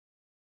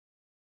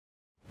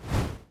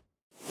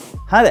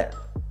Hi there,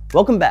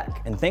 welcome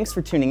back and thanks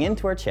for tuning in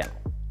to our channel.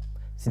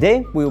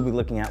 Today we will be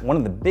looking at one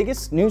of the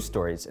biggest news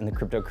stories in the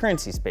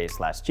cryptocurrency space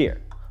last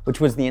year,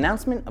 which was the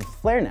announcement of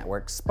Flare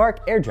Network's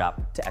Spark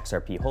Airdrop to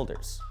XRP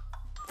holders.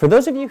 For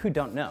those of you who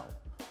don't know,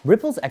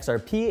 Ripple's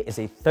XRP is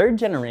a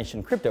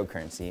third-generation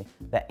cryptocurrency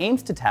that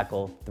aims to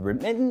tackle the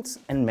remittance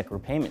and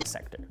micropayment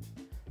sector.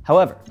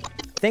 However,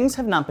 things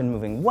have not been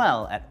moving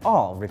well at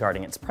all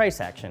regarding its price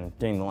action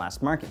during the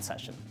last market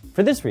session.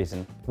 For this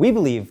reason, we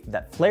believe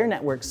that Flare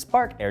Network's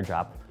Spark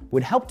Airdrop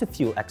would help to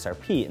fuel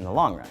XRP in the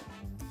long run.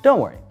 Don't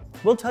worry,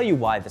 we'll tell you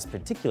why this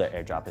particular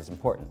airdrop is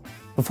important.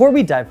 Before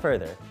we dive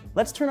further,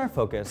 let's turn our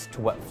focus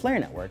to what Flare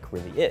Network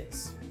really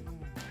is.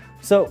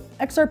 So,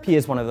 XRP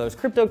is one of those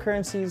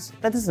cryptocurrencies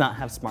that does not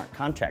have smart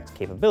contract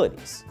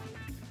capabilities.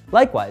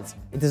 Likewise,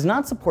 it does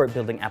not support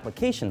building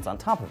applications on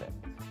top of it,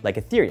 like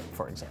Ethereum,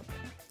 for example.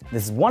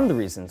 This is one of the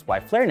reasons why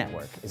Flare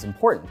Network is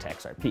important to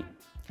XRP.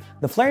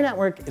 The Flare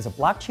Network is a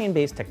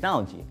blockchain-based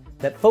technology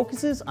that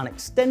focuses on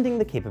extending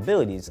the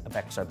capabilities of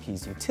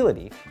XRP's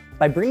utility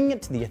by bringing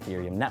it to the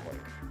Ethereum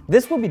network.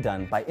 This will be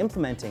done by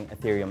implementing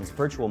Ethereum's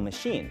virtual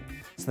machine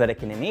so that it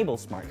can enable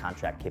smart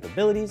contract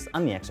capabilities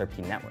on the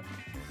XRP network.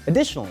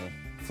 Additionally,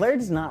 Flare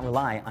does not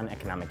rely on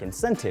economic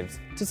incentives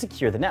to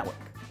secure the network,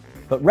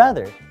 but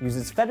rather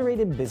uses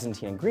federated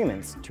Byzantine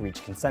agreements to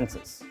reach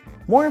consensus.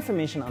 More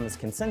information on this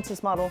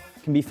consensus model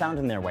can be found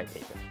in their white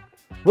paper.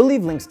 We'll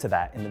leave links to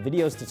that in the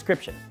video's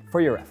description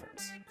for your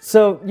reference.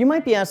 So you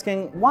might be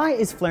asking, why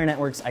is Flare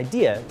Network's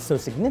idea so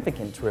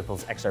significant to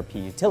Ripple's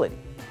XRP utility?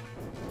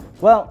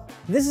 Well,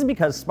 this is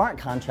because smart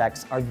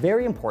contracts are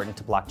very important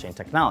to blockchain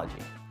technology,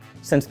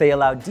 since they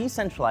allow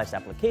decentralized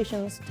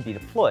applications to be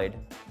deployed,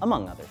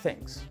 among other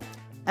things.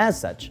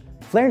 As such,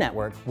 Flare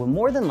Network will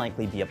more than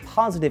likely be a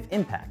positive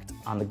impact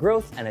on the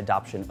growth and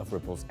adoption of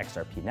Ripple's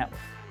XRP network.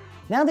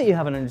 Now that you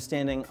have an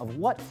understanding of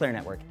what Flare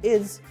Network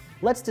is,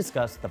 let's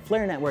discuss the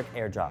Flare Network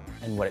airdrop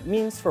and what it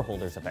means for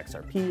holders of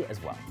XRP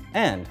as well,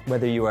 and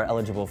whether you are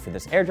eligible for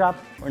this airdrop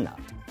or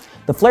not.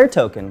 The Flare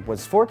token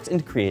was forked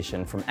into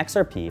creation from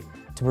XRP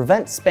to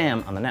prevent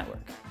spam on the network.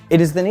 It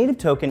is the native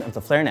token of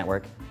the Flare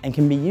Network and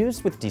can be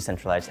used with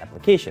decentralized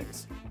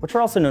applications, which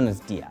are also known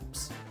as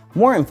dApps.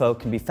 More info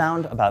can be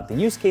found about the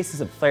use cases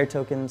of Flare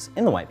tokens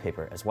in the white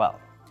paper as well.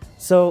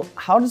 So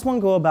how does one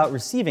go about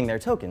receiving their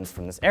tokens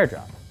from this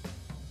airdrop?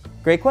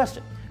 Great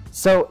question.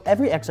 So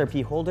every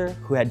XRP holder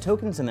who had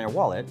tokens in their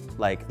wallet,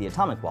 like the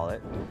Atomic wallet,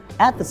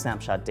 at the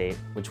snapshot date,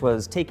 which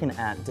was taken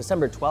at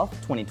December 12th,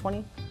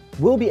 2020,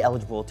 will be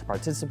eligible to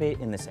participate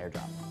in this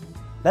airdrop.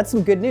 That's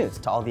some good news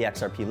to all the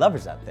XRP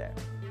lovers out there.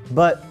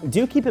 But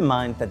do keep in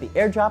mind that the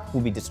airdrop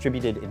will be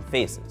distributed in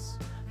phases.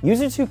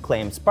 Users who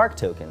claim Spark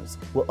tokens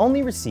will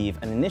only receive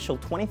an initial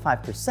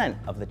 25%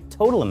 of the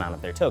total amount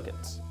of their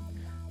tokens.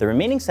 The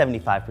remaining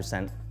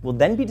 75% will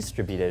then be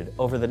distributed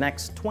over the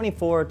next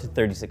 24 to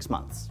 36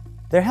 months.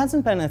 There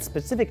hasn't been a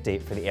specific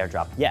date for the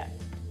airdrop yet.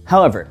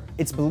 However,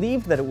 it's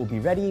believed that it will be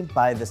ready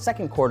by the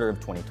second quarter of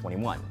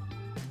 2021,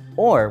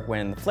 or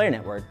when the Flare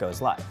Network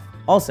goes live.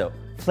 Also,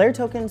 Flare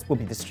tokens will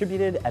be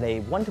distributed at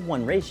a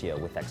 1-to-1 ratio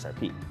with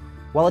XRP.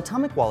 While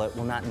Atomic Wallet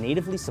will not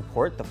natively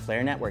support the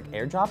Flare Network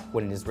airdrop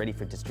when it is ready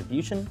for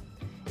distribution,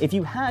 if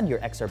you had your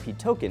XRP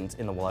tokens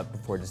in the wallet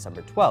before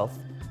December 12th,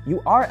 you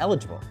are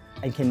eligible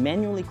and can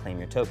manually claim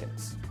your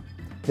tokens.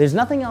 There's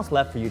nothing else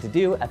left for you to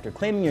do after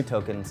claiming your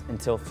tokens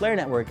until Flare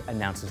Network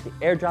announces the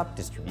airdrop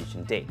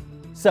distribution date.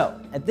 So,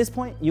 at this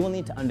point, you will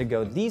need to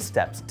undergo these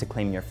steps to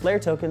claim your Flare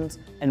tokens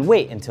and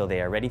wait until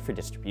they are ready for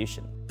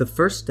distribution. The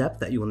first step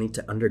that you will need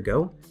to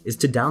undergo is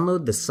to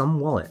download the Sum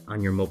wallet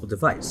on your mobile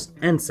device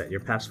and set your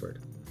password.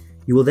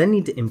 You will then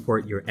need to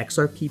import your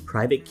XRP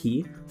private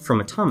key from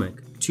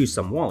Atomic to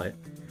Sum wallet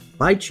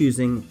by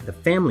choosing the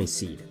family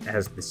seed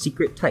as the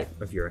secret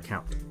type of your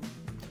account.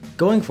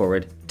 Going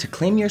forward, to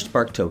claim your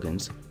Spark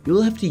tokens, you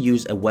will have to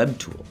use a web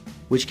tool,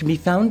 which can be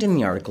found in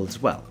the article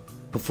as well.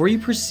 Before you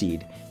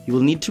proceed, you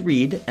will need to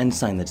read and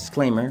sign the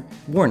disclaimer,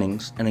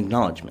 warnings, and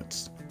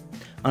acknowledgements.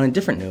 On a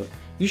different note,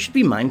 you should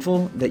be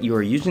mindful that you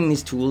are using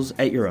these tools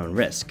at your own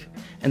risk,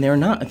 and they are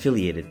not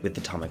affiliated with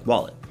Atomic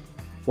Wallet.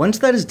 Once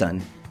that is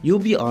done, you will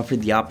be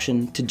offered the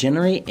option to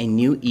generate a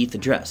new ETH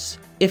address,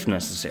 if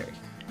necessary.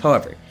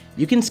 However,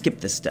 you can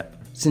skip this step,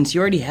 since you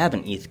already have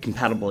an ETH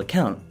compatible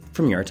account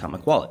from your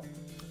Atomic Wallet.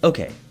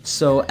 Okay,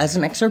 so as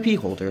an XRP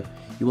holder,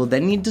 you will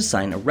then need to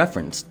sign a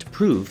reference to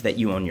prove that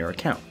you own your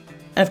account,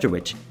 after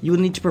which you will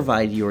need to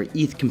provide your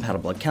ETH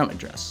compatible account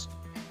address,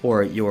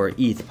 or your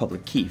ETH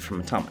public key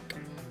from Atomic.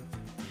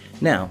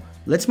 Now,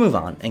 let's move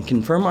on and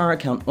confirm our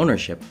account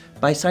ownership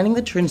by signing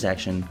the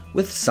transaction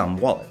with Sum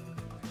wallet.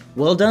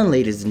 Well done,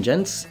 ladies and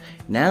gents.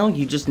 Now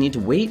you just need to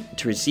wait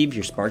to receive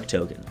your Spark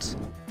tokens.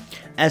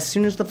 As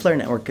soon as the Flare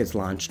Network is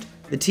launched,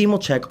 the team will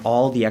check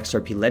all the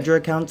XRP ledger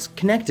accounts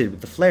connected with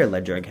the Flare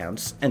ledger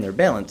accounts and their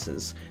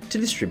balances to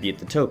distribute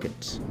the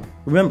tokens.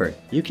 Remember,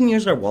 you can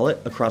use our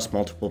wallet across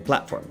multiple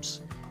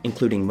platforms,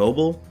 including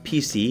mobile,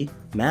 PC,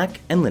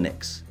 Mac, and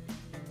Linux.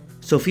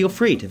 So feel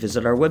free to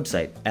visit our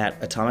website at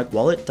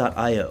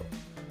atomicwallet.io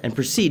and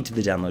proceed to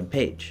the download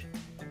page.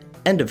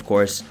 And of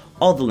course,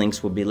 all the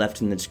links will be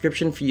left in the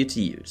description for you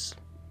to use.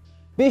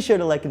 Be sure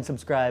to like and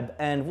subscribe,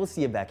 and we'll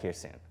see you back here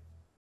soon.